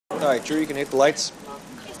All right, Drew, you can hit the lights.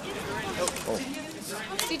 Oh.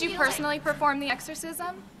 Did you personally perform the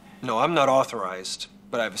exorcism? No, I'm not authorized,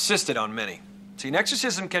 but I've assisted on many. See, an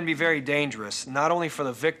exorcism can be very dangerous, not only for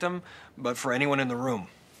the victim, but for anyone in the room.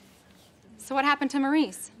 So what happened to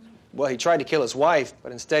Maurice? Well, he tried to kill his wife,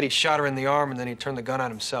 but instead he shot her in the arm and then he turned the gun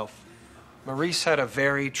on himself. Maurice had a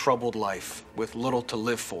very troubled life with little to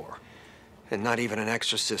live for, and not even an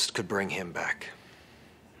exorcist could bring him back.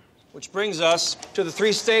 Which brings us to the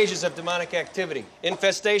 3 stages of demonic activity: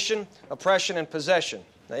 infestation, oppression, and possession.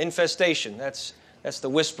 Now, infestation, that's the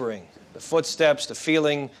whispering, the footsteps, the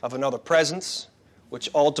feeling of another presence, which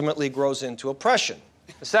ultimately grows into oppression.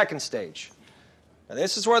 The 2nd stage. Now,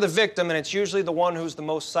 this is where the victim, and it's usually the one who's the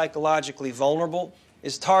most psychologically vulnerable,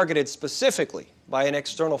 is targeted specifically by an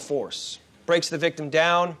external force. Breaks the victim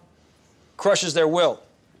down, crushes their will,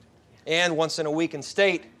 and once in a weakened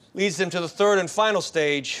state, leads them to the 3rd and final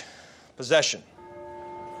stage, possession.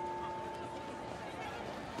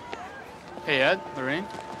 Hey, Ed, Lorraine.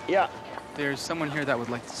 Yeah. There's someone here that would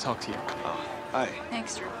like to talk to you. Oh, hi.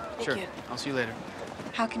 Thanks, Drew. Sure. Thank you. I'll see you later.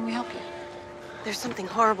 How can we help you? There's something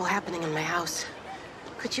horrible happening in my house.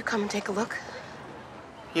 Could you come and take a look?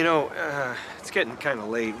 You know, it's getting kind of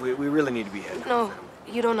late. We really need to be heading. No,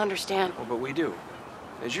 you don't understand. Oh, but we do.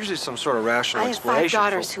 There's usually some sort of rational I have 5 explanation.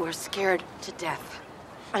 daughters who are scared to death.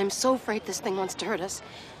 I'm so afraid this thing wants to hurt us.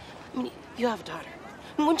 I mean, you have a daughter.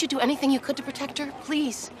 And wouldn't you do anything you could to protect her?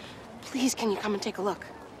 Please. Please, can you come and take a look?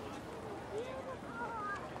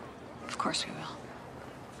 Of course we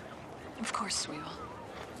will. Of course we will.